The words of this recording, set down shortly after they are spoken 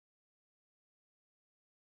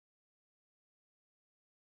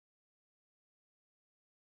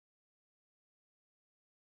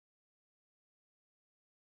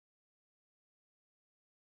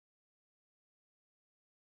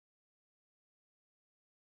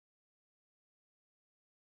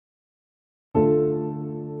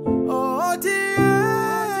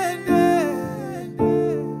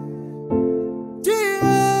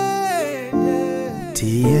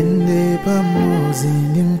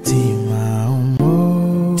ndi mtima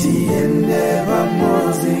umo. Tiende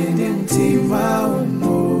pamozi ndi mtima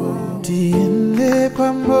umo. Tiende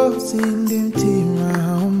pamozi ndi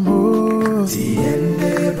mtima umo.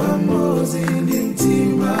 Tiende pamozi ndi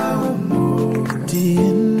mtima umo.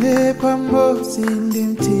 Tiende pamozi ndi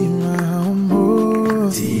mtima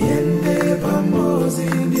umo. Tiende pamozi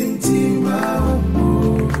ndi mtima umo.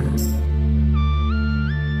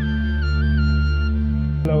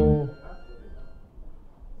 Hello,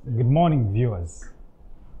 good morning viewers.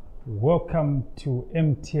 Welcome to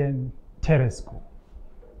MTN Telescope.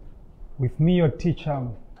 With me, your teacher,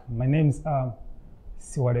 my name's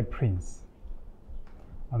Siwade Prince.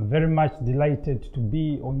 I'm very much delighted to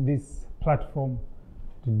be on this platform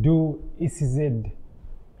to do ECZ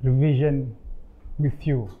revision with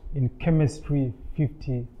you in Chemistry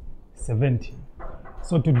 5070.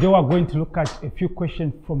 So today we're going to look at a few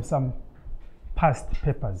questions from some past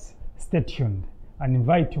papers. Stay tuned and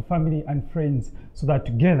invite your family and friends so that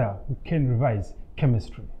together we can revise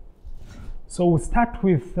chemistry. So we'll start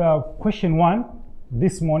with question 1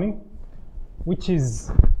 this morning, which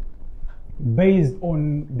is based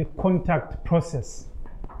on the contact process,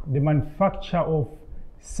 the manufacture of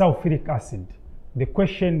sulfuric acid. The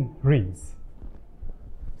question reads,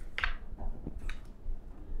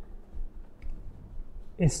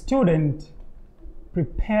 a student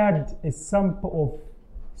prepared a sample of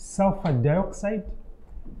sulfur dioxide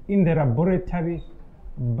in the laboratory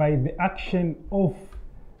by the action of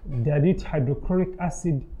dilute hydrochloric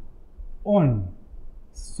acid on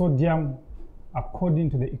sodium according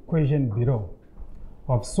to the equation below.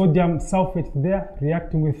 We have sodium sulfate there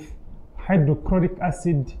reacting with hydrochloric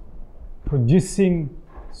acid, producing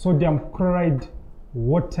sodium chloride,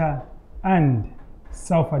 water, and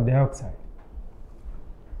sulfur dioxide.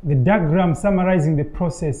 The diagram summarizing the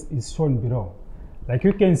process is shown below. Like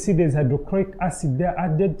you can see, there's hydrochloric acid there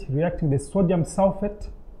added, reacting with the sodium sulfate.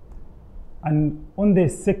 And on the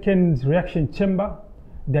second reaction chamber,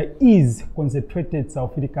 there is concentrated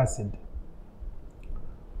sulfuric acid.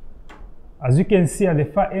 As you can see at the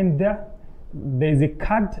far end there is a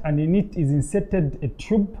card, and in it is inserted a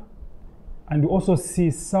tube. And you also see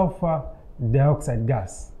sulfur dioxide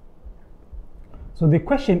gas. So the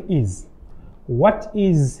question is, what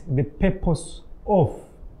is the purpose of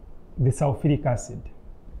the sulfuric acid?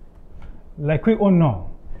 Like we all know,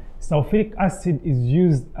 sulfuric acid is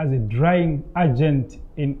used as a drying agent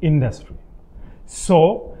in industry.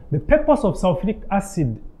 So the purpose of sulfuric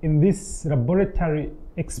acid in this laboratory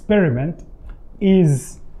experiment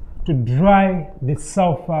is to dry the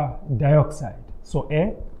sulfur dioxide. So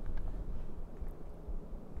A.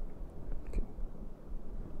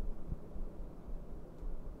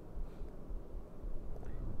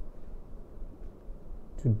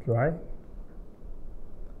 To dry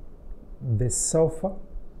the sulfur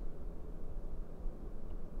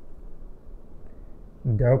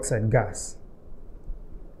dioxide gas.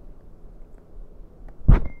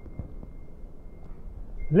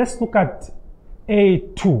 Let's look at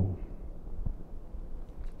A2.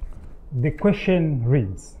 The question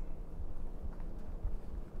reads,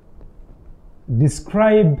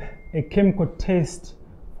 describe a chemical test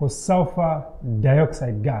for sulfur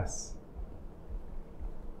dioxide gas.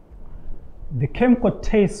 The chemical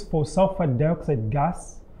test for sulfur dioxide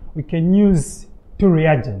gas, we can use two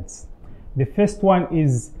reagents. The first one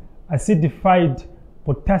is acidified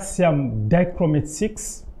potassium dichromate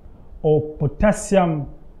 6 or potassium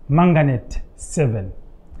manganate 7.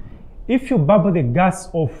 If you bubble the gas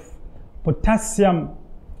of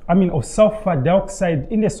of sulfur dioxide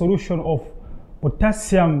in a solution of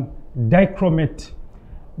potassium dichromate,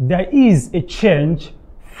 there is a change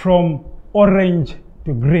from orange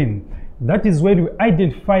to green. That is where we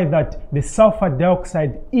identify that the sulfur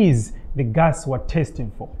dioxide is the gas we're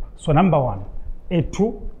testing for. So number 1,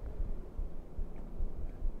 A2,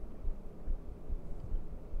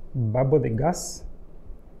 bubble the gas.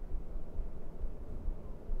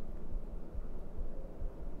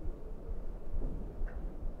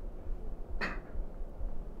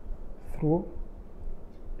 Through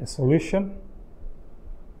a solution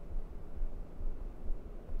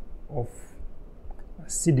of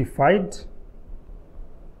acidified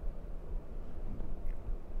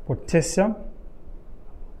potassium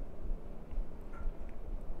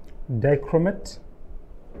dichromate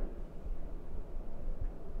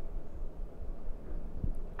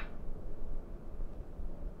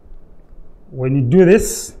when you do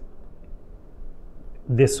this,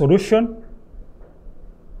 the solution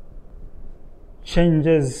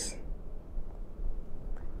changes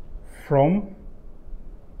from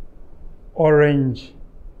orange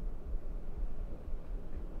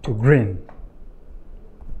to green.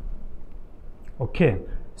 Okay,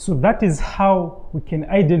 so that is how we can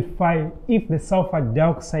identify if the sulfur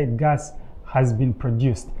dioxide gas has been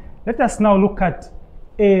produced. Let us now look at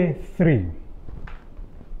A3.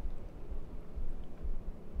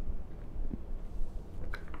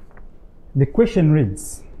 The question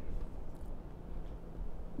reads,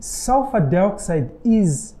 sulfur dioxide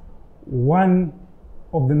is one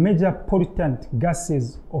of the major pollutant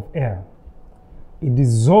gases of air. It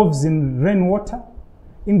dissolves in rainwater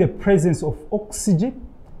in the presence of oxygen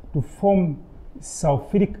to form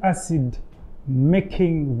sulfuric acid,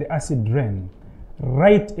 making the acid rain.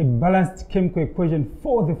 Write a balanced chemical equation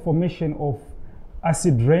for the formation of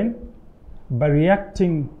acid rain by the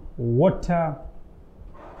reaction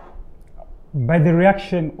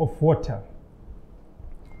of water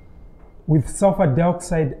with sulfur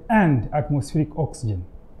dioxide and atmospheric oxygen.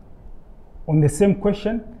 On the same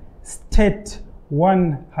question, state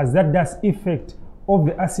one hazardous effect of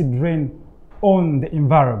the acid rain on the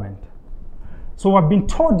environment. So I've been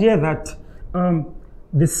told here that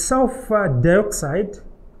the sulfur dioxide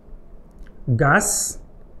gas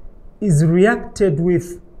is reacted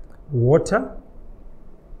with water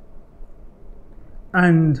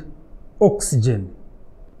and oxygen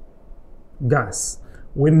gas.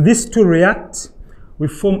 When these two react, we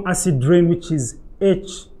form acid rain, which is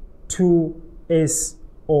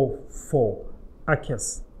H2SO4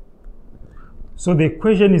 aqueous. So the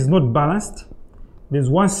equation is not balanced. There's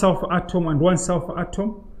one sulfur atom and one sulfur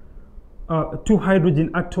atom, two hydrogen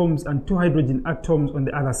atoms and two hydrogen atoms on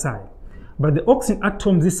the other side. But the oxygen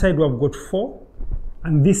atoms, this side we have got 4,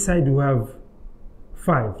 and this side we have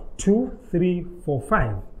 5. 2, 3, 4,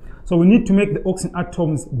 5. So we need to make the oxygen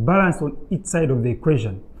atoms balanced on each side of the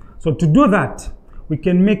equation. So to do that, we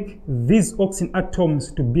can make these oxygen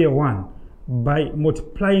atoms to be a 1 by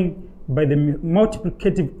multiplying by the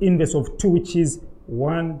multiplicative inverse of 2, which is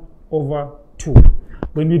 1 over 2.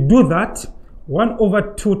 When we do that, 1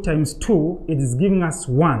 over 2 times 2, it is giving us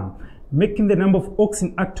 1, making the number of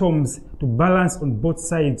oxygen atoms to balance on both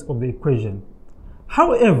sides of the equation.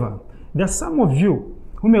 However, there are some of you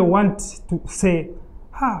who may want to say,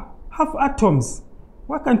 have atoms.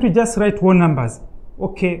 Why can't we just write whole numbers?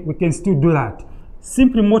 Okay, we can still do that.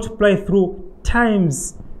 Simply multiply through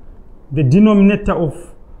times the denominator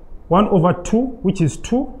of 1 over 2, which is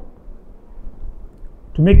 2,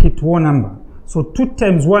 to make it one number. So 2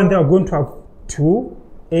 times 1, they are going to have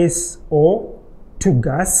 2SO, 2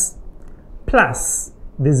 gas, plus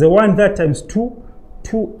there's a 1 there times 2,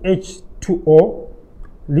 2H2O,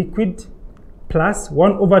 liquid, plus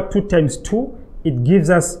 1 over 2 times 2, it gives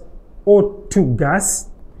us O2 gas,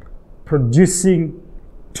 producing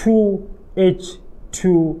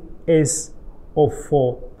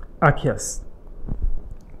 2H2SO4 aqueous.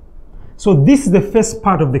 So this is the first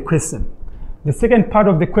part of the question. The second part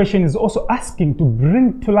of the question is also asking to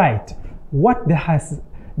bring to light what the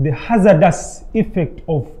hazardous effect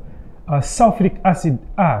of sulfuric acid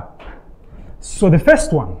are. So the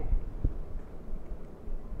first one,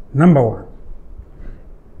 number 1,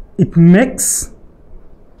 it makes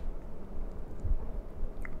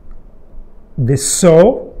the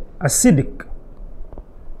soil acidic.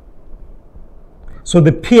 So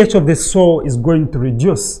the pH of the soil is going to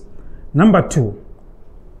reduce. Number 2,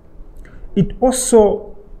 it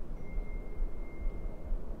also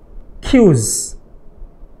kills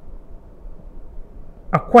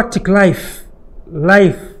aquatic life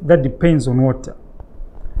that depends on water,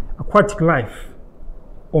 aquatic life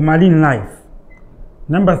or marine life.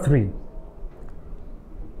 Number 3,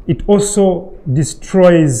 it also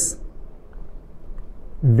destroys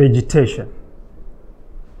vegetation.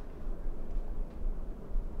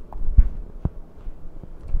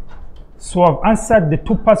 So I've answered the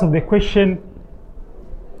 2 parts of the question,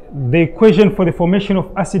 the equation for the formation of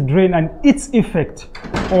acid rain and its effect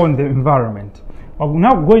on the environment. I'm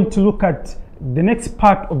now going to look at the next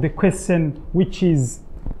part of the question, which is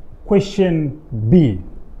question B.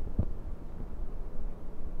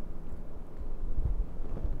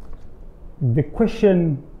 The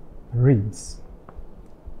question reads,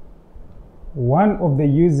 one of the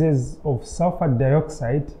uses of sulfur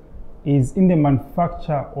dioxide is in the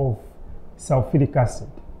manufacture of sulfuric acid.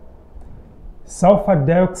 Sulfur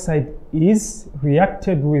dioxide is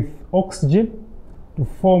reacted with oxygen to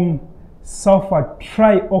form sulfur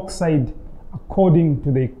trioxide according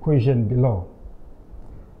to the equation below.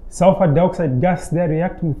 Sulfur dioxide gas there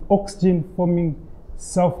reacting with oxygen forming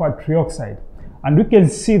sulfur trioxide. And we can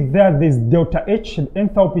see there there's delta H, the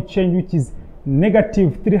enthalpy change, which is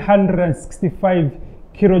negative 365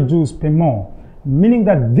 kilojoules per mole, meaning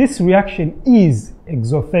that this reaction is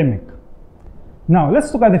exothermic. Now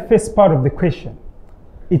let's look at the first part of the question.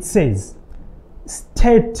 It says,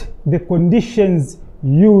 state the conditions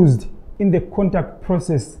used in the contact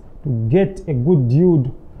process to get a good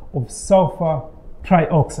yield of sulfur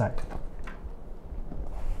trioxide.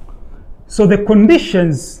 So the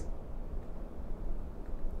conditions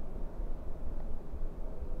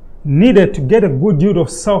needed to get a good yield of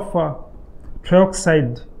sulfur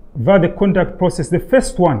trioxide via the contact process. The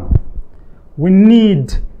first one, we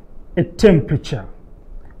need a temperature.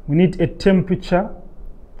 We need a temperature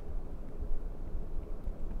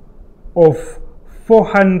of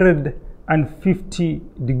 450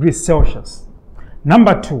 degrees Celsius.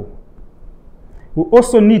 Number two, we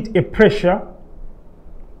also need a pressure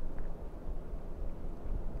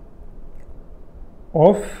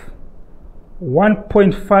of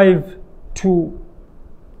 1.5 to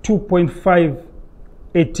 2.5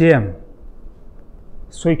 atm.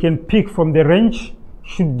 So you can pick from the range,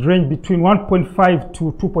 should range between 1.5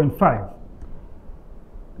 to 2.5.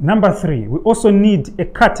 Number three, we also need a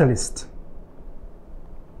catalyst.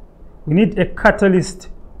 We need a catalyst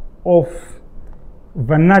of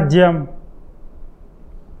vanadium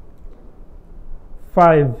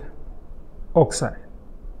 5 oxide.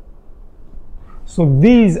 So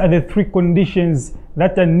these are the three conditions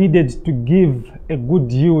that are needed to give a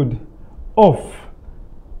good yield of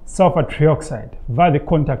sulfur trioxide via the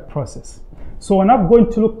contact process. So we're now going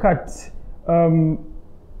to look at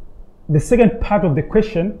the second part of the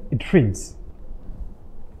question. It reads,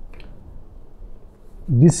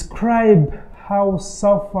 describe how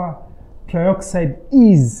sulfur trioxide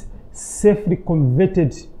is safely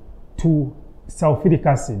converted to sulfuric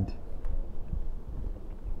acid.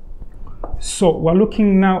 So we're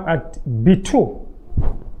looking now at B2.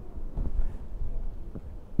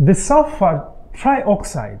 The sulfur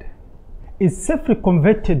trioxide is safely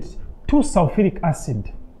converted to sulfuric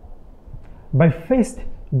acid by first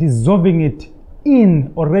dissolving it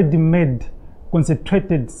in already made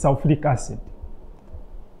concentrated sulfuric acid.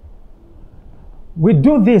 We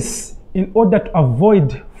do this in order to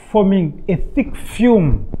avoid forming a thick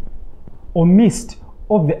fume or mist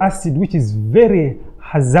of the acid, which is very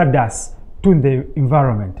hazardous to the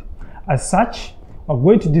environment. As such, we're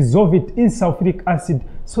going to dissolve it in sulfuric acid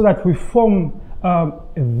so that we form a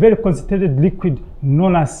very concentrated liquid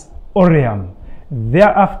known as oleum.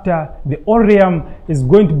 Thereafter, the oleum is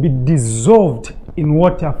going to be dissolved in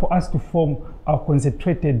water for us to form our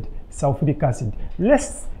concentrated sulfuric acid.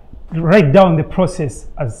 Let's write down the process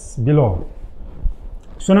as below.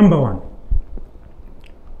 So number one,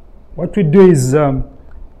 what we do is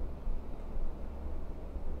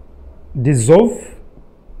dissolve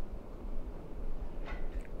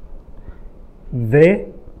the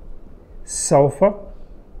sulfur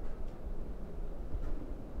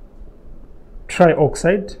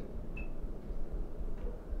trioxide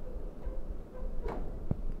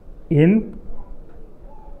in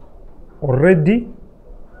already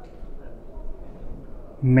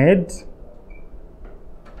made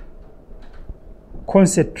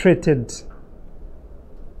concentrated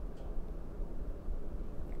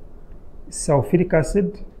sulfuric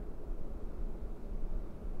acid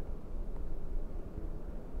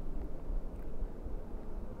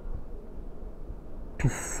to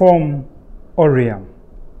form oleum.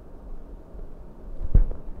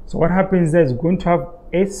 So what happens there is going to have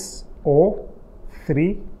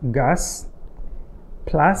SO3 gas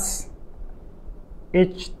plus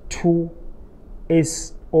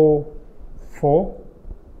H2SO4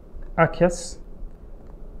 aqueous.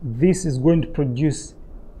 This is going to produce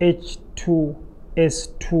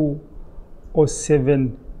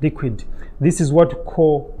H2S2O7 liquid. This is what we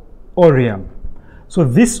call oleum. So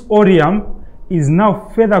this oleum is now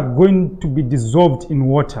further going to be dissolved in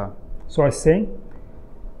water. So I was saying,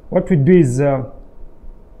 what we do is the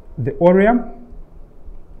oleum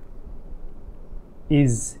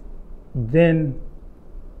is then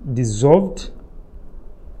dissolved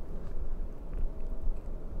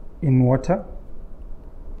in water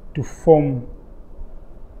to form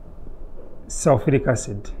sulfuric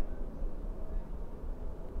acid.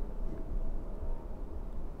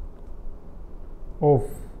 Of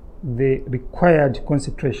the required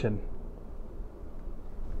concentration.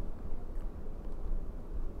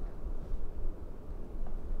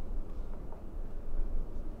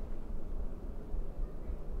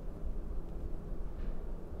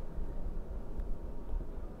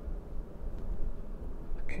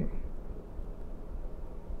 Okay.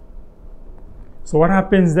 So what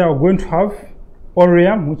happens there, we're going to have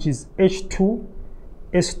oleum, which is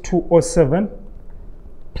H2S2O7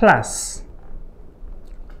 plus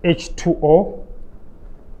H2O.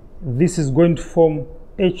 This is going to form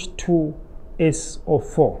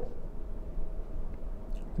H2SO4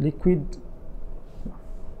 liquid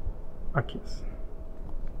aqueous.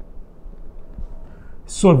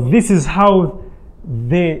 So this is how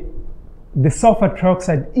the sulfur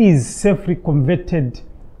trioxide is safely converted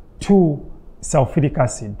to sulfuric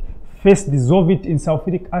acid. First dissolve it in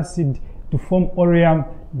sulfuric acid to form oleum.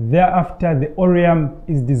 Thereafter the oleum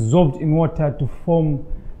is dissolved in water to form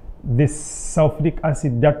the sulfuric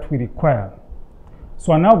acid that we require.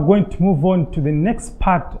 So I'm now going to move on to the next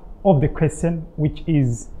part of the question, which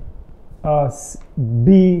is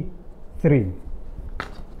B3.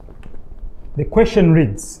 The question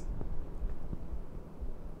reads,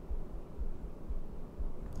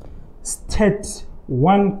 state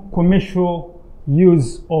one commercial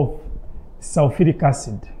use of sulfuric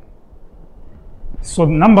acid. So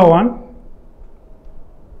number one,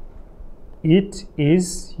 it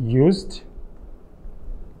is used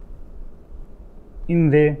in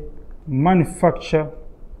the manufacture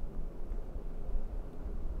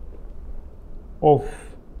of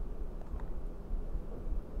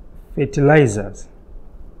fertilizers,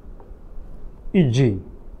 e.g.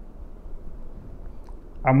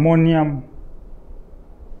 ammonium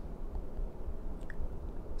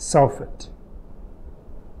sulfate.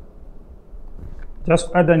 Just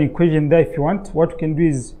add an equation there if you want. What we can do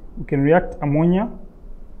is we can react ammonia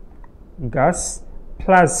gas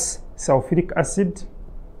plus sulfuric acid.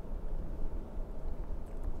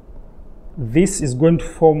 This is going to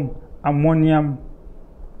form ammonium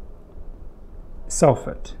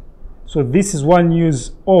sulfate. So this is one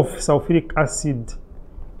use of sulfuric acid.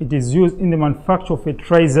 It is used in the manufacture of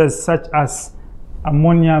fertilizers such as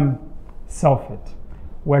ammonium sulfate.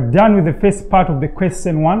 We're done with the first part of the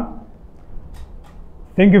question 1.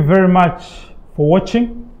 Thank you very much for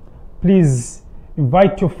watching. Please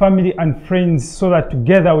invite your family and friends so that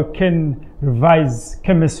together we can revise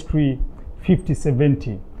chemistry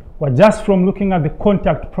 5070. We're just from looking at the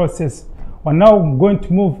contact process. We're now going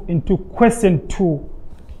to move into question 2,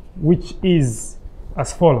 which is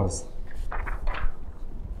as follows.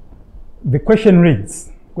 The question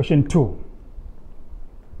reads, question 2.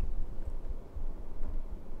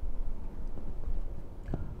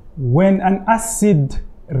 When an acid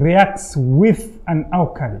reacts with an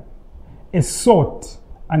alkali, a salt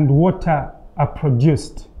and water are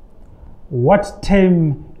produced. What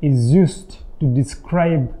term is used to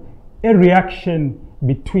describe a reaction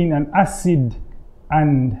between an acid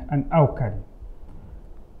and an alkali?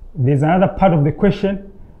 There's another part of the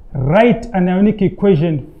question. Write an ionic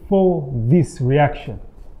equation for this reaction.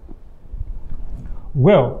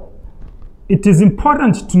 Well, it is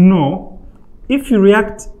important to know if you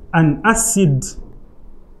react an acid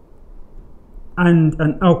and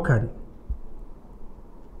an alkali,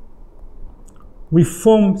 we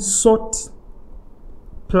form salt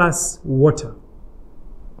plus water.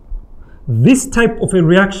 This type of a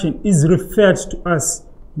reaction is referred to as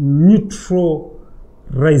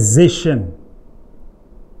neutralization.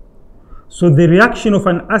 So the reaction of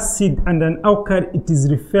an acid and an alkali, it is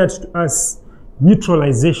referred to as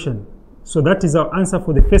neutralization. So that is our answer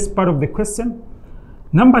for the first part of the question.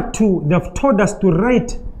 Number 2, they have told us to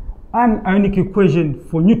write an ionic equation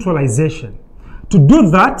for neutralization. To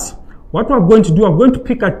do that, what we're going to do, we're going to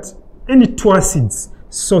pick at any 2 acids.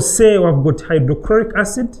 So say we've got hydrochloric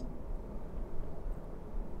acid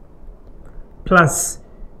plus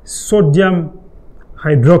sodium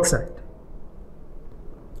hydroxide.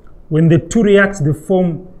 When the 2 react, they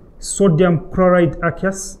form sodium chloride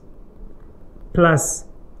aqueous plus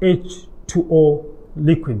H2O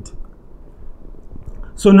liquid.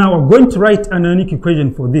 So now we're going to write an ionic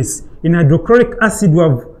equation for this. In hydrochloric acid, we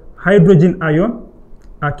have hydrogen ion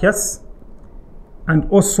aqueous and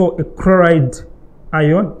also a chloride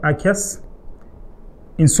ion aqueous.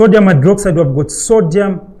 In sodium hydroxide, we have got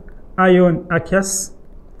sodium ion aqueous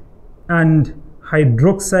and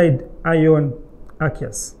hydroxide ion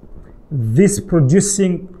aqueous. This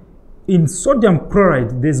producing, in sodium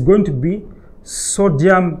chloride, there's going to be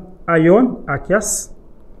sodium ion aqueous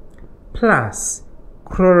plus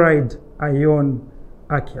chloride ion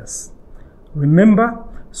aqueous. Remember,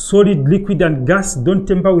 solid, liquid, and gas, don't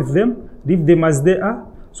tamper with them. Leave them as they are.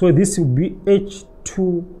 So this will be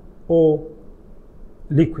H2O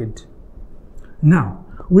liquid. Now,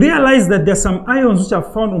 we realize that there are some ions which are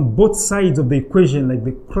found on both sides of the equation, like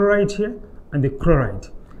the chloride here and the chloride.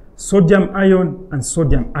 Sodium ion and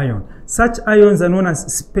sodium ion. Such ions are known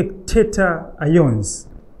as spectator ions.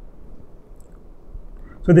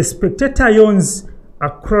 So the spectator ions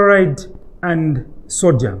are chloride and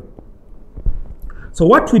sodium. So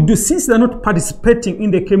what we do, since they're not participating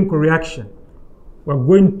in the chemical reaction, we're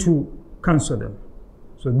going to cancel them.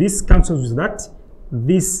 So this cancels with that,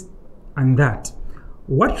 this and that.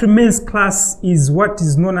 What remains, class, is what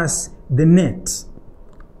is known as the net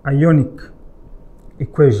ionic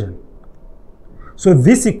equation. So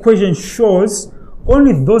this equation shows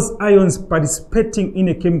only those ions participating in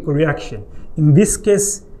a chemical reaction. In this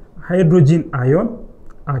case, hydrogen ion,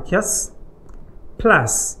 aqueous,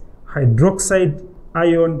 plus hydroxide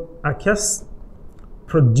ion, aqueous,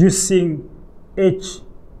 producing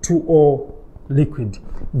H2O liquid.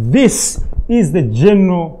 This is the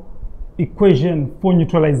general equation for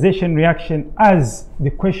neutralization reaction as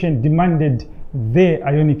the question demanded the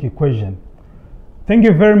ionic equation. Thank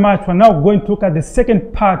you very much. We're now going to look at the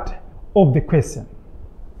second part of the question.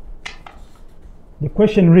 The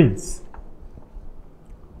question reads,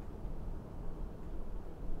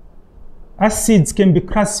 acids can be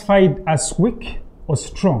classified as weak or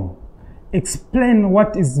strong. Explain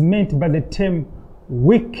what is meant by the term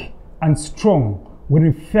weak and strong when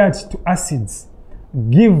referred to acids.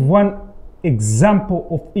 Give one example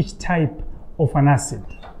of each type of an acid.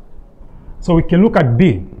 So we can look at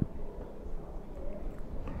B.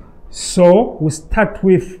 So we start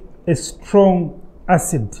with a strong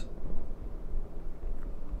acid.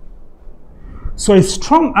 So a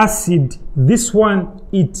strong acid, this one,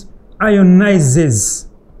 it ionizes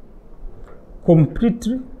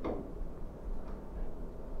completely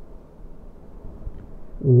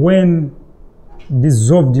when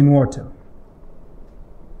dissolved in water.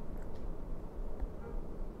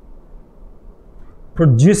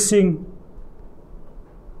 Producing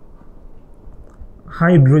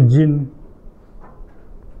hydrogen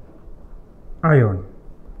ion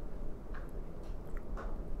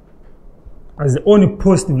as the only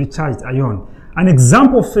positively charged ion. An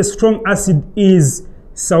example of a strong acid is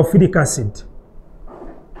sulfuric acid.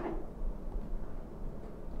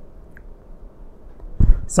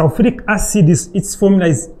 Sulfuric acid its formula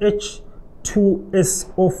is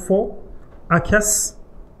H2SO4 aqueous.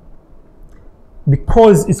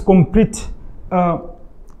 Because it's complete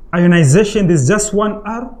ionization, there's just one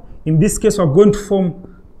R. In this case, we're going to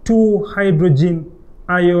form 2 hydrogen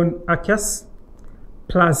ion aqueous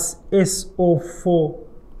plus SO4,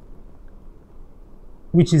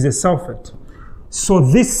 which is a sulfate. So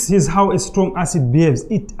this is how a strong acid behaves.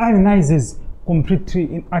 It ionizes completely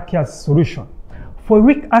in aqueous solution. For a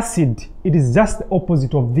weak acid, it is just the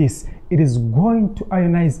opposite of this. It is going to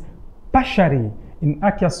ionize partially in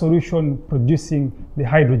aqueous solution, producing the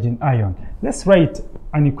hydrogen ion. Let's write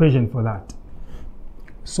an equation for that.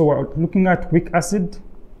 So we're looking at weak acid.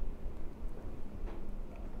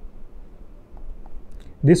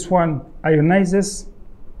 This one ionizes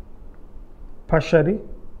partially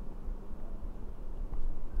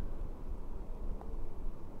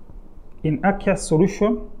in aqueous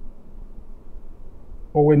solution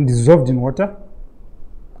or when dissolved in water,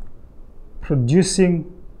 producing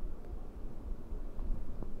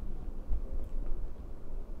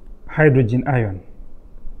hydrogen ion.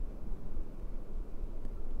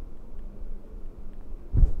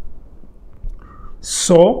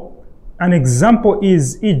 So an example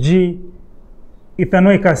is e.g.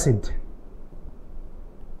 ethanoic acid.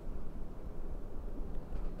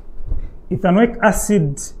 Ethanoic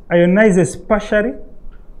acid ionizes partially.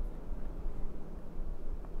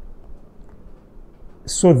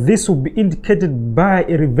 So this will be indicated by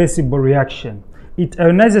a reversible reaction. It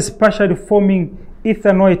ionizes partially, forming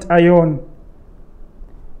ethanoate ion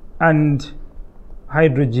and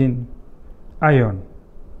hydrogen ion.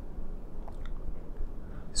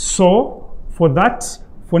 So for that,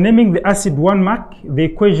 for naming the acid 1 mark, the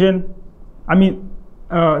equation,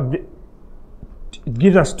 it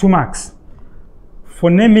gives us 2 marks. For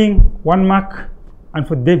naming 1 mark, and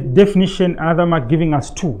for definition another mark, giving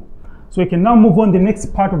us 2. So we can now move on to the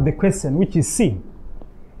next part of the question, which is C.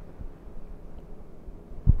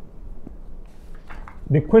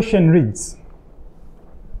 The question reads,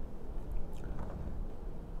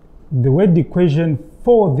 the word equation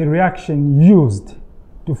for the reaction used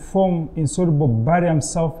to form insoluble barium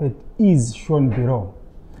sulfate is shown below.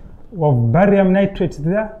 We have barium nitrate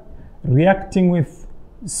there reacting with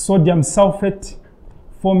sodium sulfate,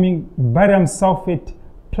 forming barium sulfate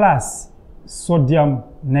plus sodium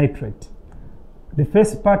nitrate. The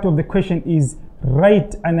first part of the question is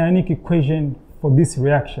write an ionic equation for this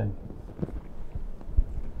reaction.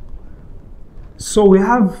 So we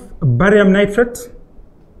have barium nitrate,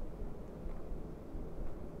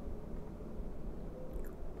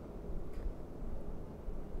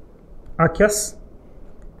 aqueous,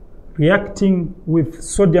 reacting with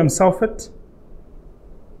sodium sulfate,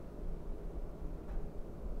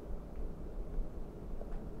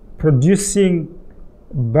 producing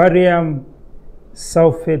barium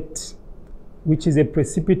sulfate, which is a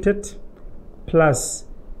precipitate, plus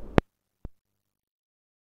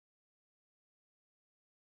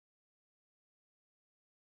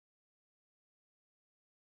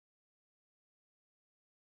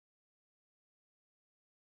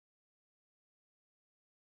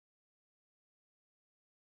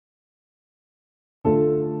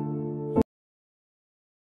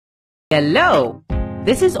Hello!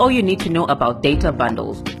 This is all you need to know about data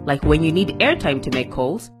bundles. Like when you need airtime to make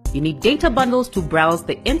calls, you need data bundles to browse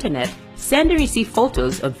the internet, send and receive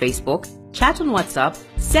photos on Facebook, chat on WhatsApp,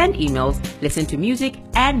 send emails, listen to music,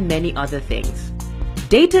 and many other things.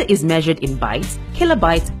 Data is measured in bytes,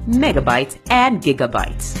 kilobytes, megabytes, and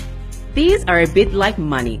gigabytes. These are a bit like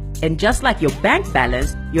money, and just like your bank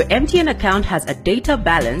balance, your MTN account has a data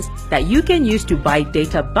balance that you can use to buy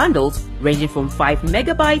data bundles ranging from 5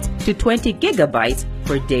 megabytes to 20 gigabytes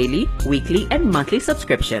for daily, weekly, and monthly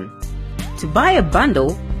subscription. To buy a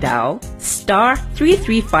bundle, dial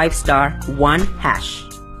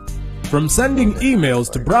 *335*1#. From sending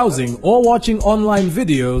emails to browsing or watching online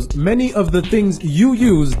videos, many of the things you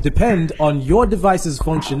use depend on your device's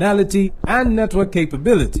functionality and network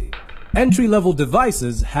capability. Entry-level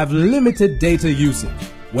devices have limited data usage,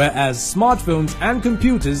 whereas smartphones and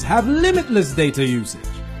computers have limitless data usage.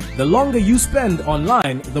 The longer you spend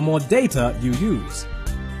online, the more data you use.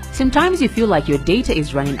 Sometimes you feel like your data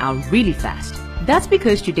is running out really fast. That's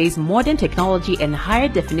because today's modern technology and higher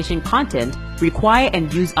definition content require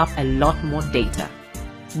and use up a lot more data.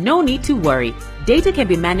 No need to worry. Data can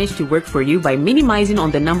be managed to work for you by minimizing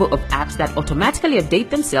on the number of apps that automatically update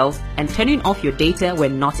themselves and turning off your data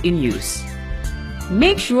when not in use.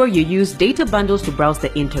 Make sure you use data bundles to browse the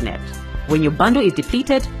internet. When your bundle is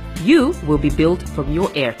depleted, you will be billed from your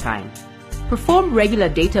airtime. Perform regular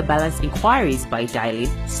data balance inquiries by dialing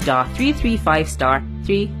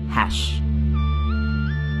 *335*3#.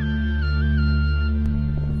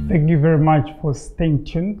 Thank you very much for staying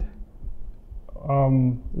tuned.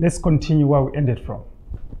 Let's continue where we ended from.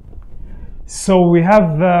 So we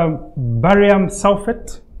have barium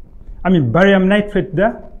nitrate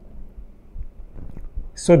there.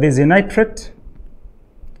 So there's a nitrate,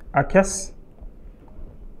 aqueous,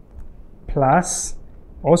 plus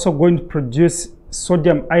also going to produce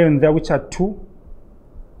sodium ion there, which are 2.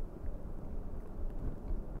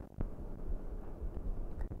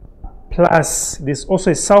 Plus there's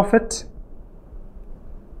also a sulfate.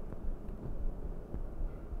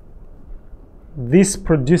 This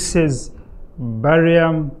produces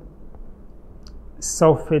barium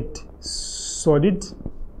sulfate solid,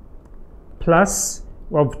 plus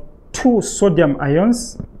we have 2 sodium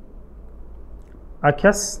ions,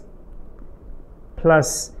 aqueous,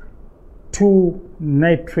 plus 2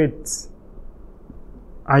 nitrate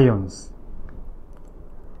ions.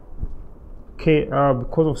 Okay,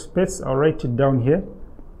 because of space, I'll write it down here,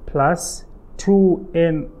 plus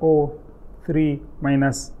 2NO3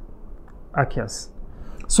 minus aqueous.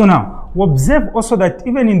 So now, we observe also that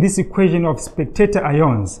even in this equation of spectator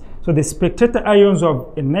ions, so the spectator ions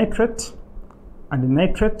of a nitrate and a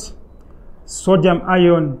nitrate, sodium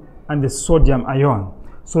ion and the sodium ion.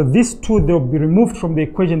 So these two, they'll be removed from the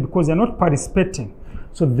equation because they're not participating.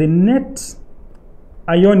 So the net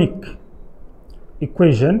ionic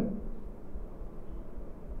equation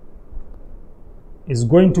is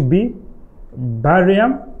going to be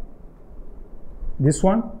barium, this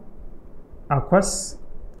one, aqueous,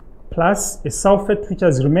 plus a sulfate which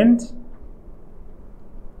has remained,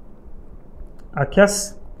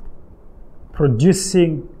 aqueous,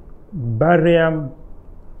 producing barium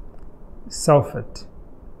sulfate,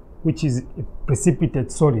 which is a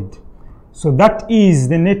precipitate solid. So that is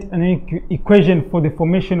the net ionic equation for the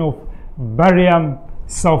formation of barium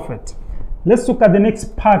sulfate. Let's look at the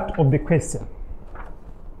next part of the question.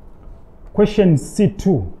 Question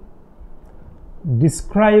C2.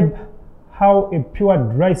 Describe how a pure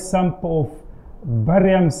dry sample of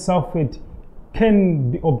barium sulfate can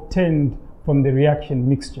be obtained from the reaction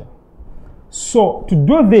mixture. So to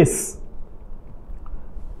do this,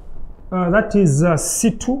 that is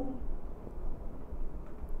C2.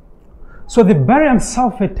 So the barium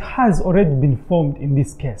sulfate has already been formed in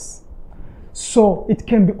this case. So it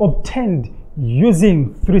can be obtained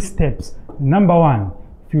using 3 steps. Number 1,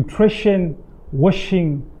 filtration,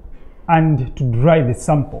 washing, and to dry the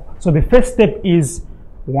sample. So the first step is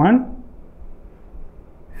 1,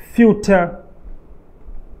 filter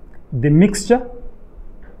the mixture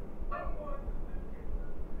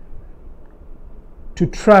to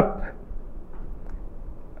trap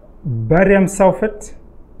barium sulfate.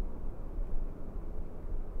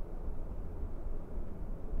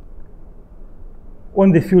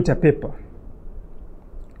 On the filter paper.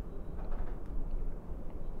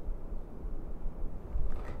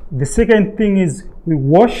 The second thing is we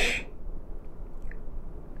wash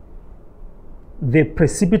the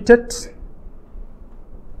precipitate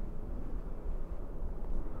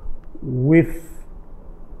with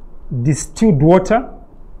distilled water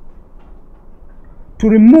to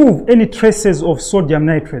remove any traces of sodium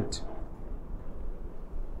nitrate.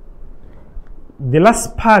 the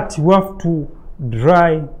last part, we have to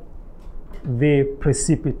dry the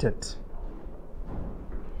precipitate.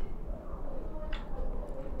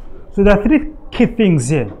 So there are three key things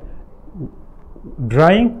here: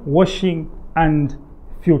 drying, washing, and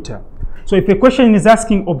filter. So if a question is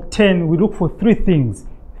asking obtain, we look for three things: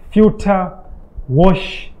 filter,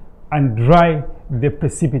 wash, and dry the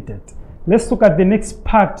precipitate. Let's look at the next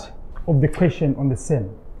part of the question on the same.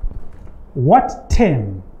 What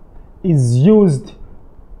term is used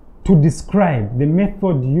to describe the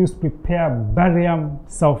method used to prepare barium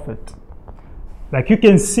sulfate? Like you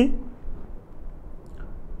can see,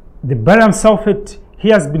 the barium sulfate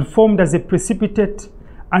here has been formed as a precipitate,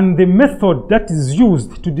 and the method that is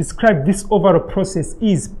used to describe this overall process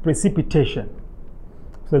is precipitation.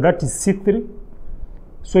 So that is C3.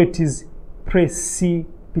 So it is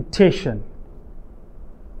precipitation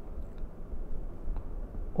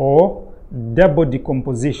or double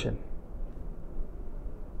decomposition.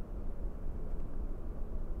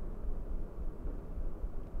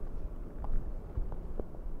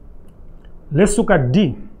 Let's look at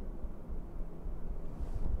D.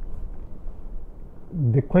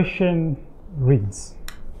 The question reads,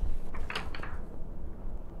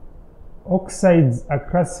 oxides are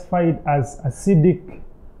classified as acidic,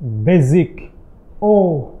 basic,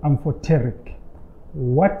 or amphoteric.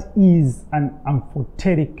 What is an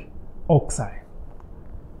amphoteric oxide?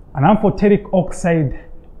 An amphoteric oxide,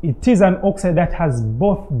 it is an oxide that has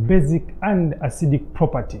both basic and acidic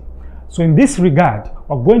property. So in this regard,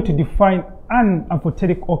 we're going to define an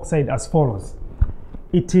amphoteric oxide as follows.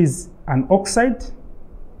 It is an oxide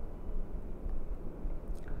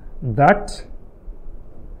that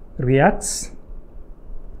reacts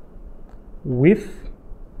with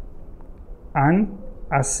an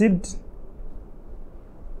acid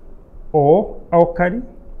or alkali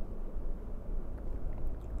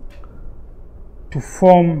to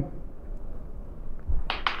form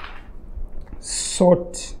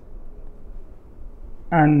salt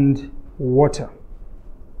and water.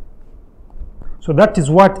 So that is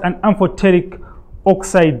what an amphoteric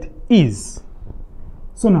oxide is.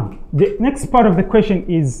 So now, the next part of the question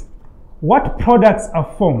is, what products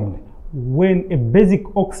are formed when a basic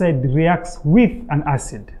oxide reacts with an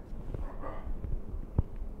acid?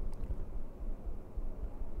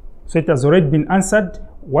 So it has already been answered.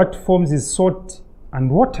 What forms is salt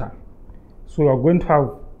and water. So we are going to have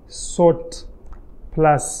salt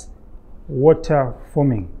plus water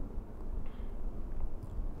forming.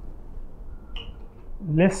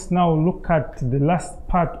 Let's now look at the last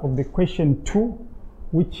part of the question 2,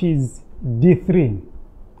 which is D3.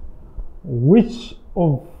 Which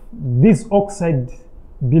of these oxides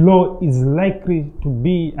below is likely to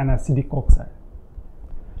be an acidic oxide?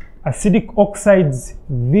 Acidic oxides,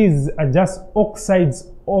 these are just oxides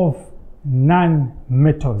of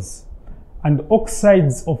non-metals, and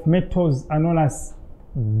oxides of metals are known as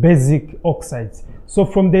basic oxides. So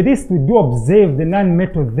from the list we do observe the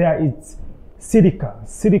non-metal there, it's silica,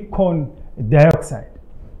 silicon dioxide.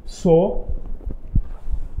 So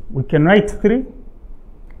we can write 3.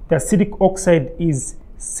 The acidic oxide is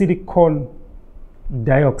silicon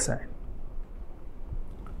dioxide.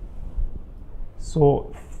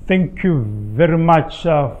 So thank you very much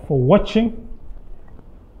for watching.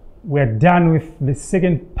 We are done with the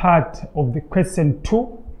second part of the question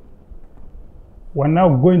 2. We're now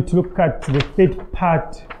going to look at the third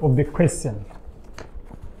part of the question,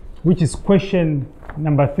 which is question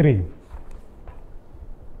number 3.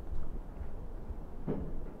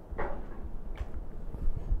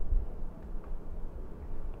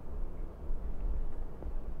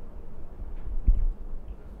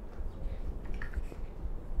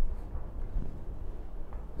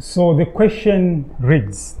 So the question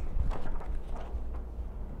reads,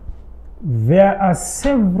 there are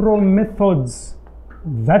several methods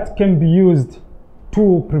that can be used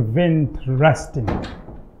to prevent rusting.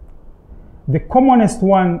 The commonest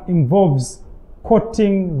one involves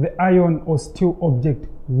coating the iron or steel object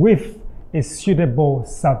with a suitable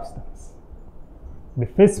substance. The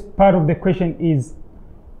first part of the question is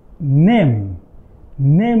name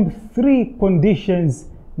 3 conditions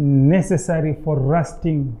necessary for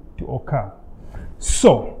rusting to occur.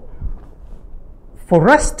 So for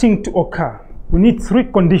rusting to occur, we need 3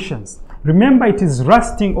 conditions. Remember, it is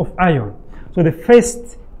rusting of iron. So the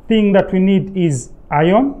first thing that we need is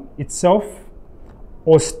iron itself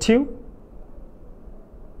or steel.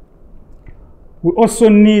 We also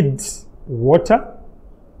need water.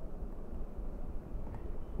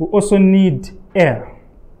 We also need air.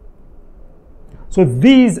 So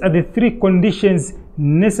these are the 3 conditions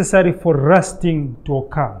necessary for rusting to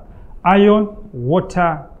occur: iron,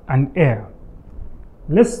 water, and air.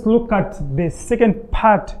 Let's look at the second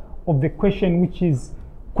part of the question, which is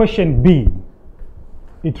question B.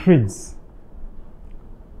 It reads,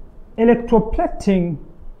 electroplating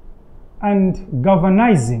and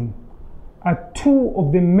galvanizing are two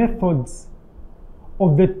of the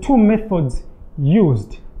two methods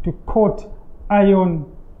used to coat iron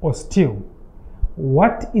or steel.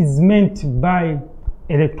 What is meant by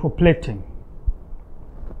electroplating?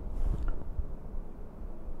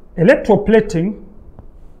 Electroplating,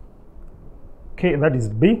 okay, that is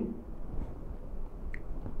B.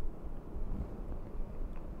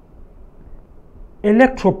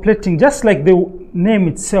 Electroplating, just like the name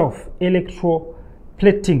itself,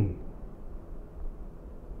 electroplating.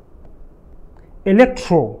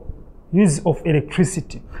 Electro, use of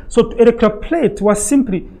electricity. So to electroplate was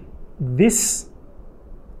simply, this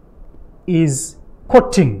is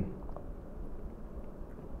coating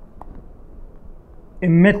a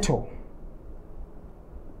metal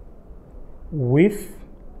with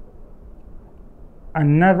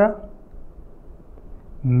another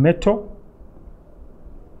metal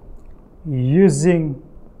using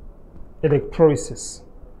electrolysis.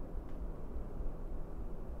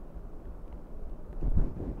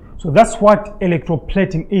 So that's what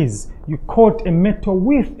electroplating is. You coat a metal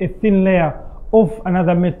with a thin layer of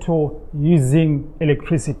another metal using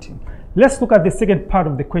electricity. Let's look at the second part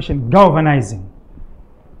of the question, galvanizing.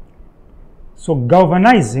 So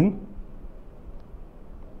galvanizing,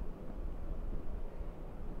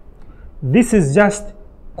 this is just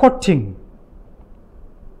coating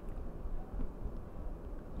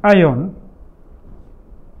iron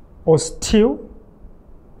or steel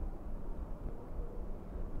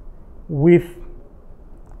with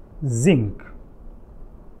zinc.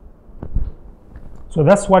 So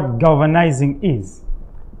that's what galvanizing is.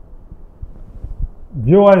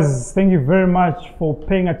 Viewers, thank you very much for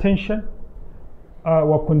paying attention.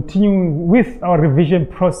 We're continuing with our revision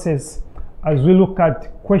process as we look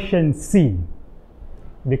at question C.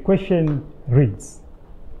 The question reads,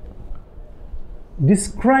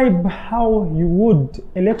 describe how you would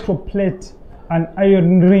electroplate an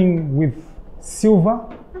iron ring with silver.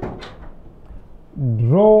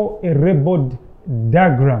 Draw a rebel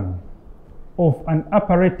diagram of an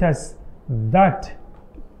apparatus that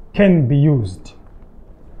can be used.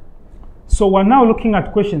 So we're now looking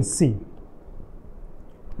at question C.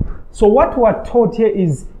 So what we're taught here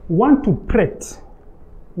is want to plate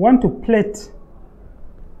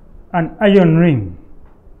an iron ring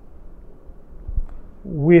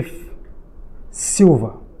with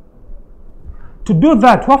silver. To do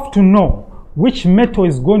that, we have to know which metal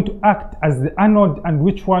is going to act as the anode and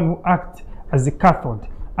which one will act as the cathode.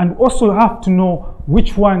 And also have to know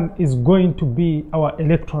which one is going to be our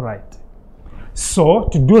electrolyte. So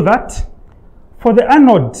to do that, for the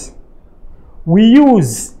anode, we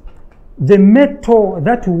use the metal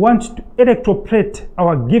that we want to electroplate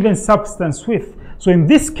our given substance with. So in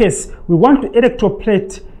this case, we want to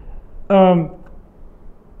electroplate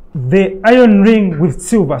the iron ring with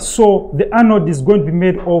silver. So the anode is going to be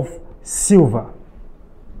made of silver.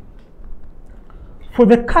 For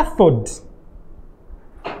the cathode,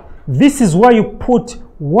 this is where you put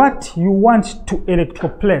what you want to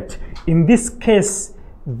electroplate. In this case,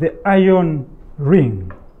 the iron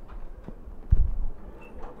ring.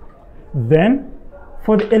 Then,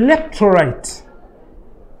 for the electrolyte,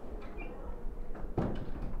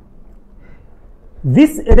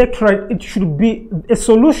 this electrolyte, it should be a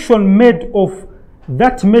solution made of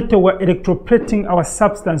that metal we're electroplating our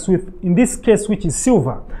substance with, in this case, which is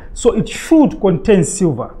silver. So it should contain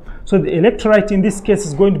silver. So the electrolyte in this case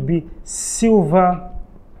is going to be silver.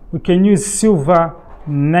 We can use silver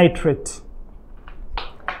nitrate.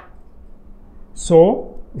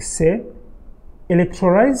 So we say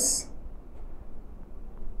electrolyze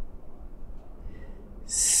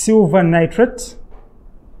silver nitrate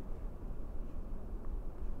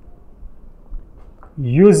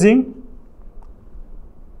using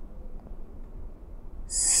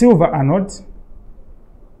silver anode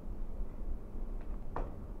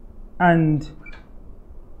and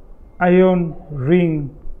iron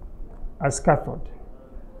ring as cathode.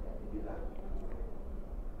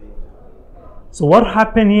 So what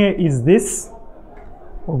happened here is this.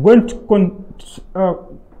 We're going to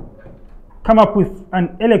come up with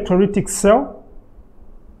an electrolytic cell.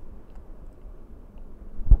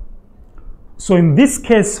 So in this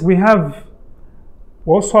case, we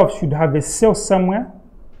also should have a cell somewhere.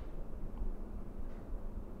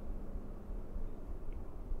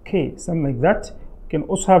 Okay, something like that. We can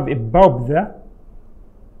also have a bulb there.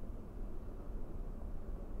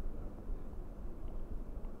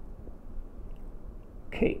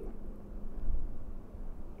 Okay.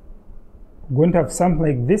 going to have something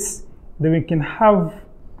like this. Then we can have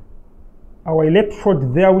our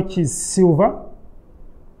electrode there, which is silver.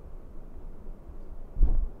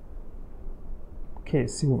 Okay,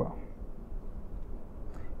 silver.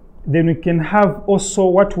 Then we can have also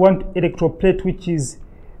what we want electroplate, which is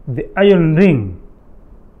the iron ring.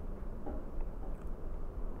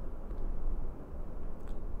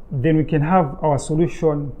 Then we can have our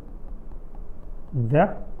solution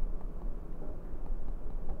there.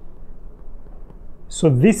 So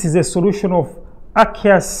this is a solution of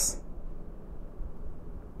aqueous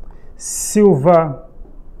silver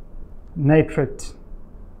nitrate.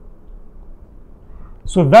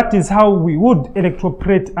 So that is how we would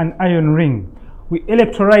electroplate an iron ring. We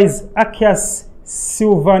electrolyze aqueous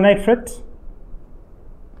silver nitrate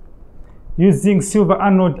using silver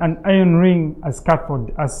anode and iron ring as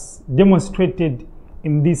cathode, as demonstrated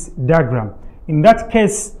in this diagram. In that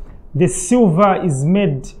case, the silver is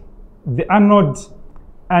made the anode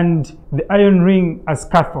and the iron ring as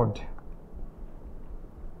cathode.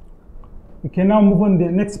 We can now move on to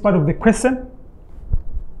the next part of the question.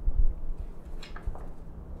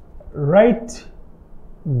 Write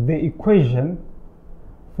the equation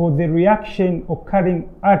for the reaction occurring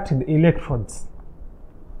at the electrodes.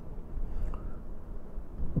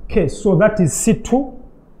 Okay, so that is C2.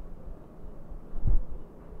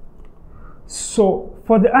 So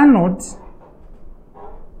for the anode,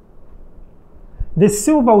 the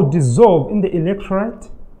silver will dissolve in the electrolyte.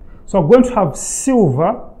 So I'm going to have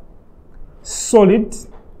silver solid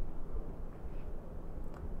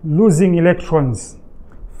losing electrons,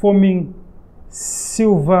 forming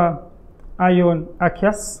silver ion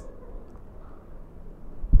aqueous.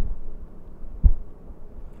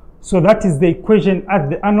 So that is the equation at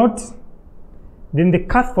the anode. Then the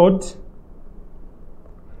cathode,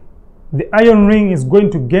 the iron ring is going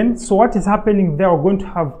to gain. So what is happening there, we're going to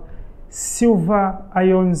have silver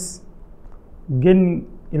ions gaining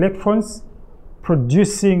electrons,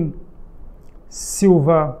 producing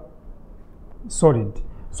silver solid.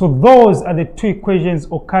 So those are the two equations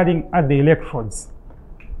occurring at the electrodes,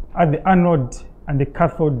 at the anode and the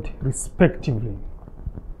cathode respectively.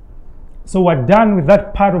 So we're done with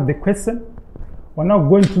that part of the question. We're now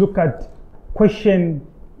going to look at question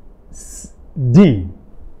D.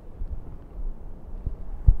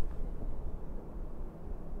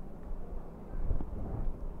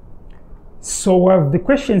 So we have the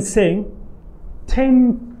question saying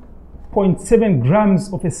 10.7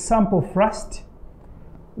 grams of a sample of rust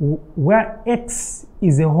where X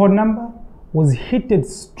is a whole number was heated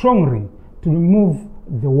strongly to remove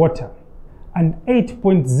the water, and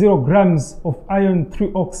 8.0 grams of iron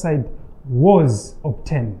 3 oxide was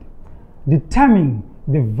obtained. Determine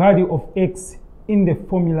the value of X in the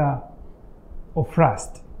formula of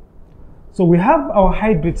rust. So we have our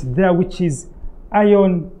hydrate there, which is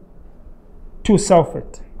iron 2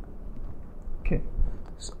 sulfate. Okay,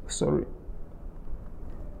 sorry.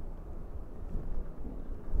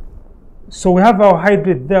 So we have our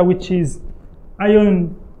hydrate there, which is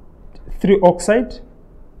iron 3 oxide.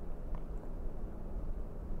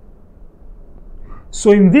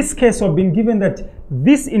 So in this case, we've been given that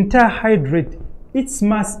this entire hydrate, its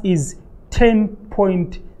mass is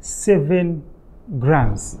 10.7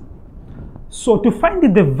 grams. So to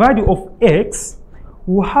find the value of X,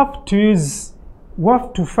 we have to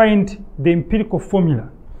find the empirical formula.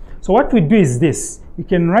 So what we do is this: we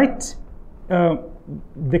can write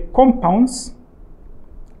the compounds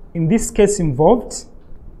in this case involved.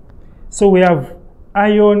 So we have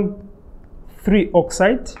iron 3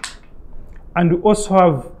 oxide, and we also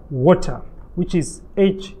have water, which is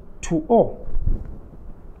H2O.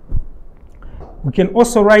 We can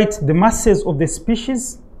also write the masses of the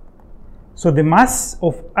species. So the mass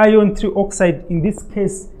of iron 3 oxide, in this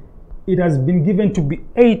case, it has been given to be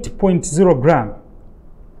 8.0 gram.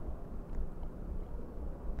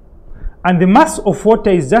 And the mass of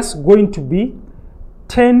water is just going to be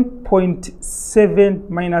 10.7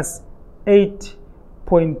 minus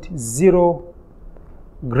 8.0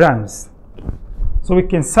 grams. So we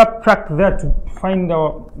can subtract that to find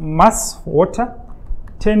our mass for water.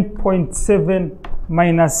 10.7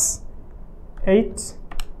 minus 8,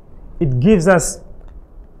 it gives us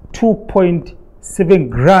 2.7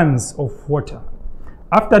 grams of water.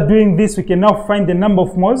 After doing this, we can now find the number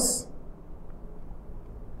of moles.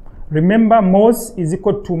 Remember, moles is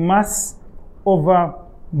equal to mass over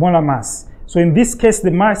molar mass. So in this case,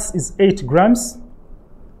 the mass is 8 grams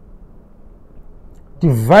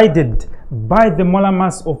divided by the molar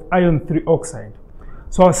mass of iron 3 oxide.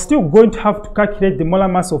 So I'm still going to have to calculate the molar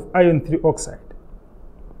mass of iron 3 oxide.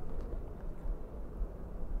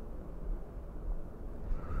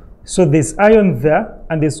 So there's iron there,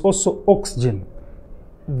 and there's also oxygen.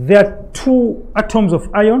 There are 2 atoms of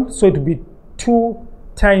iron, so it will be 2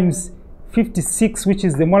 times 56, which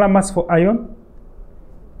is the molar mass for iron.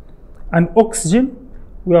 And oxygen,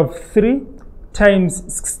 we have 3 times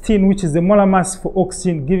 16, which is the molar mass for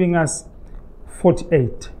oxygen, giving us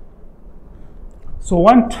 48. So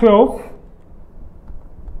 112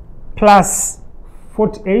 plus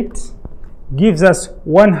 48 gives us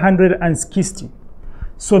 160.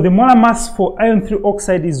 So the molar mass for iron 3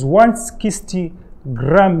 oxide is 160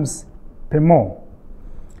 grams per mole.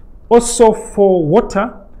 Also for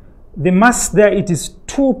water, the mass there, it is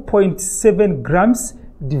 2.7 grams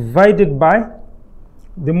divided by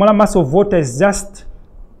the molar mass of water is just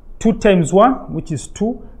 2 times 1, which is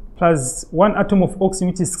 2, plus 1 atom of oxygen,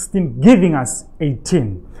 which is 16, giving us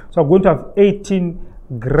 18. So I'm going to have 18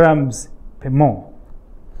 grams per mole.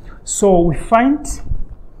 So we find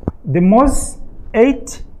the moles,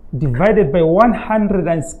 8 divided by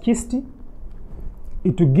 160,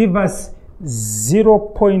 it will give us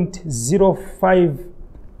 0.05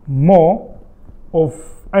 mole of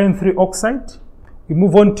iron 3 oxide. We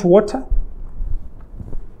move on to water.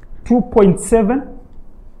 2.7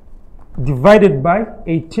 divided by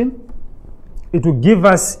 18, it will give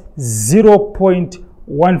us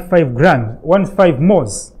 0.15 grams, 15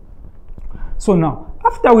 moles. So now,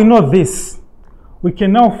 after we know this, we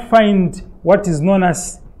can now find what is known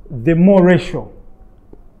as the mole ratio.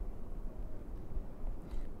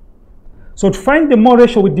 So to find the mole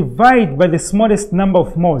ratio, we divide by the smallest number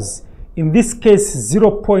of moles, in this case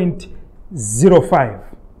 0.05.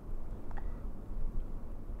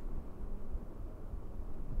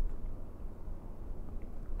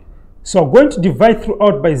 So I'm going to divide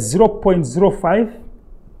throughout by 0.05.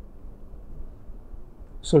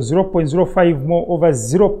 So 0.05 mole over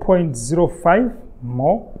 0.05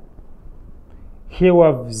 mole. Here we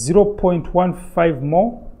have 0.15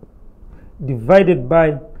 mole divided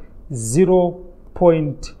by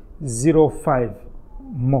 0.05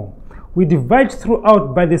 mole. We divide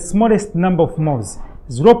throughout by the smallest number of moles.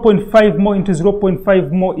 0.5 mole into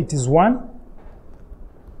 0.5 mole, it is 1.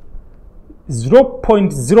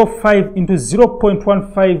 0.05 into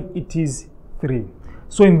 0.15, it is 3.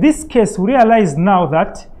 So in this case, we realize now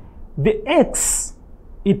that the x,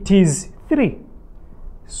 it is 3.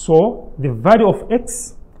 So the value of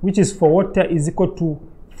x, which is for water, is equal to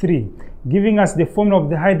 3, giving us the formula of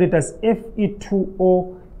the hydrate as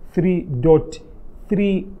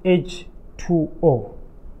Fe2O3.3H2O.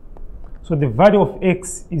 So the value of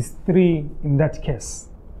x is 3 in that case.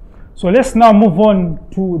 So let's now move on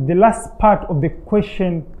to the last part of the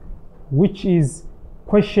question, which is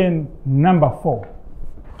question number 4.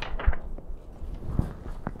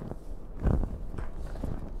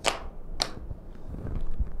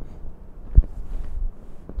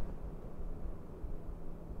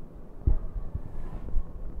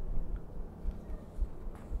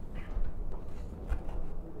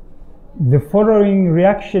 The following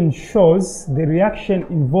reaction shows the reaction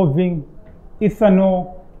involving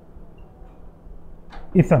ethanol.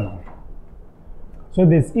 So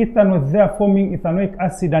there's ethanol there forming ethanoic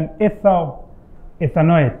acid and ethyl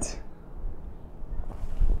ethanoate.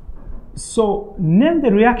 So name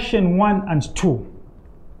the reaction 1 and 2.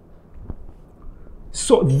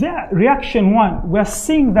 So there, reaction 1, we are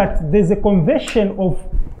seeing that there's a conversion of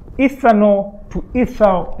ethanol to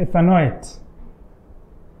ethyl ethanoate.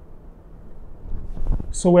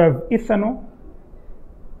 So we have ethanol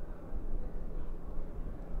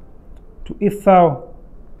to ethyl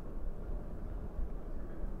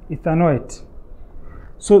ethanoate.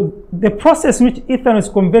 So the process in which ethanol is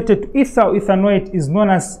converted to ethyl ethanoate is known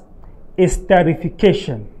as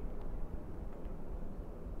esterification.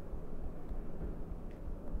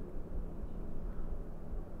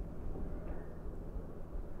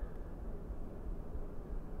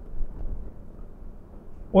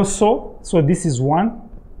 Also, so this is 1.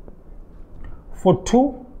 For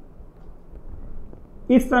 2,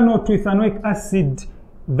 ethanol to ethanoic acid,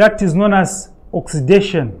 that is known as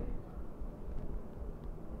oxidation.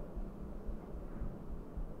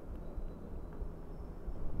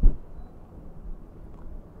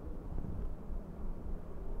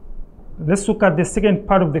 Let's look at the second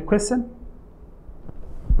part of the question.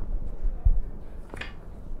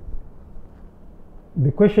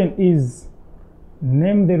 The question is,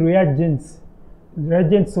 name the reagent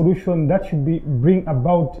solution that should bring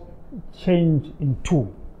about change in 2.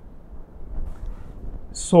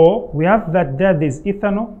 So we have that there's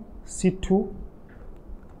ethanol, C2,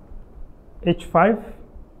 H5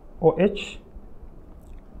 or H,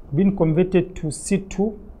 being converted to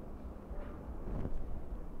C2,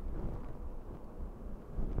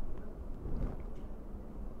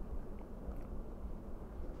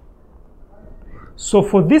 So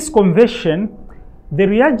for this conversion, the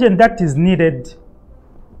reagent that is needed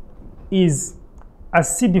is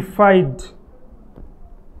acidified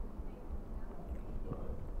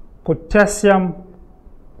potassium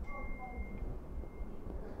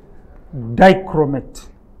dichromate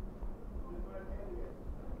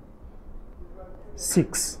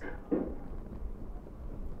 6,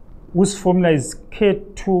 whose formula is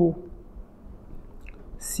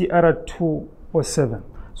K2Cr2O7.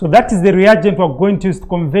 So that is the reagent we're going to use to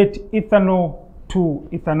convert ethanol to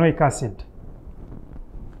ethanoic acid.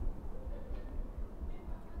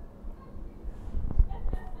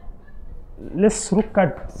 Let's look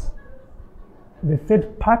at the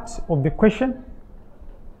third part of the question.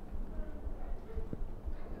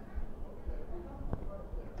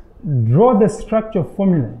 Draw the structure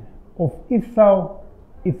formula of ethyl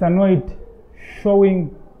ethanoate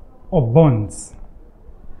showing of bonds.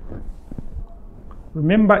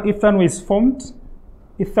 Remember, ethanol is formed,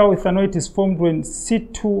 ethyl ethanoate is formed when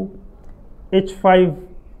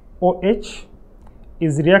C2H5OH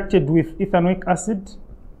is reacted with ethanoic acid.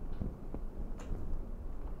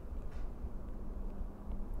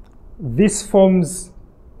 This forms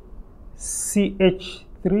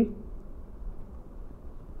CH3,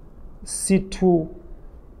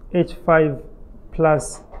 C2H5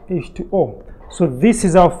 plus H2O. So this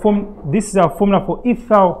is our formula for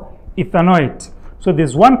ethyl ethanoate. So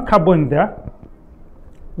there's one carbon there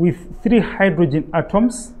with 3 hydrogen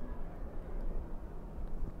atoms.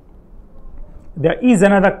 There is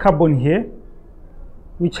another carbon here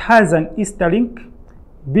which has an ester link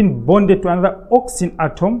being bonded to another oxygen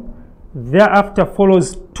atom. Thereafter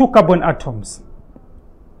follows 2 carbon atoms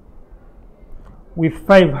with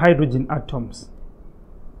 5 hydrogen atoms.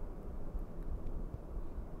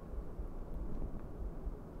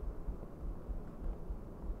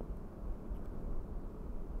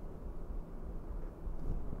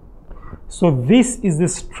 So this is the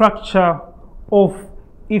structure of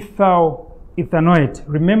ethyl ethanoate.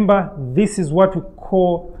 Remember, this is what we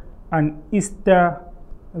call an ester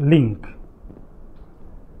link.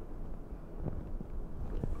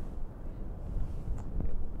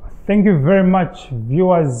 Thank you very much,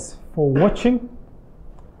 viewers, for watching.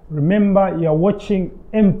 Remember, you are watching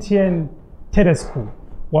MTN Telescope.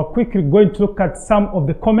 We're quickly going to look at some of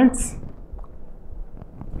the comments.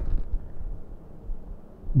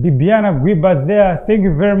 Bibiana Guiba there, thank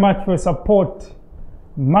you very much for your support.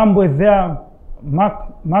 Mambo there,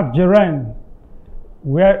 Mark Geran,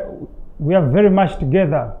 we are very much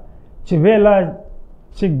together. Chivela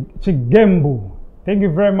Chigembu, thank you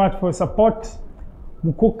very much for your support.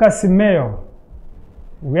 Mukuka Simeo,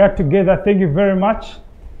 we are together, thank you very much.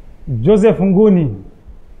 Joseph Nguni,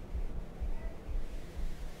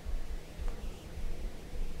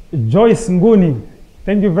 Joyce Nguni,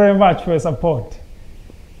 thank you very much for your support.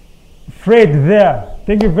 Fred there,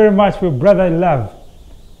 thank you very much for your brother in love.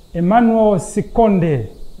 Emmanuel Sikonde,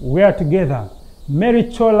 we are together. Mary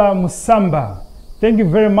Chola Musamba, thank you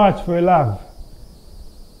very much for your love.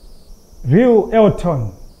 Real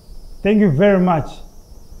Elton, thank you very much.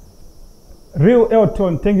 Real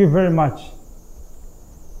Elton, thank you very much.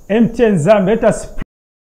 MTN Zambia, let us spread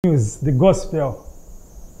news, the gospel.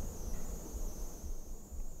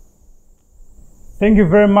 Thank you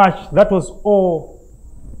very much. That was all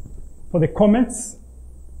for the comments.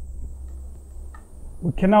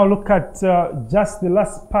 We can now look at just the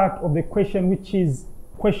last part of the question, which is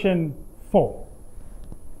question 4.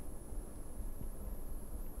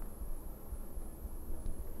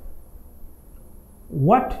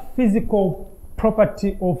 What physical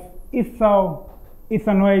property of ethyl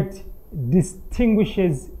ethanoate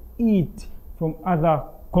distinguishes it from other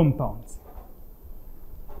compounds?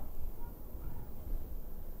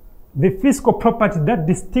 The physical property that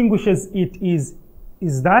distinguishes it is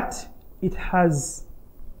that it has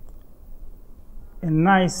a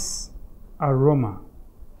nice aroma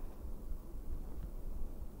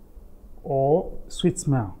or sweet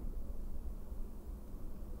smell.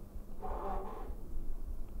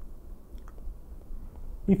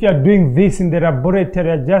 If you are doing this in the laboratory,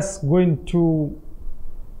 you are just going to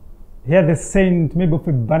hear the scent, maybe of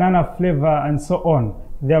a banana flavor and so on.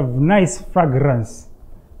 They have nice fragrance.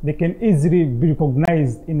 They can easily be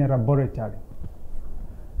recognized in a laboratory.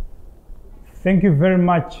 Thank you very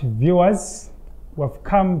much, viewers. We have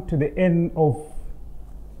come to the end of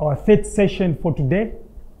our third session for today.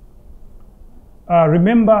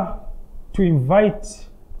 Remember to invite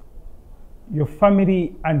your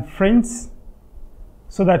family and friends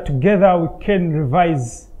so that together we can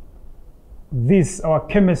revise our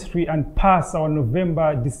chemistry, and pass our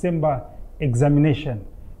November-December examination.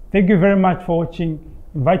 Thank you very much for watching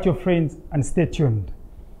Invite your friends and stay tuned.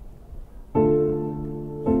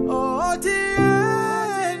 Oh,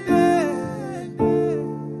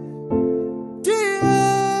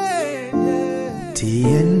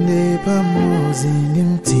 tiende pamoja ni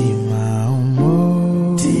mtima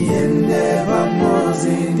umo. Tiende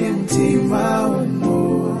pamoja ni mtima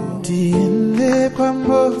umo. Tiende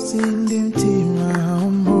pamoja ni mtima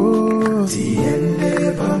umo.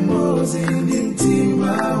 Tiende pamoja ni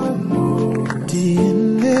mtima umo.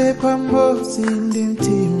 Tiende pamoja ni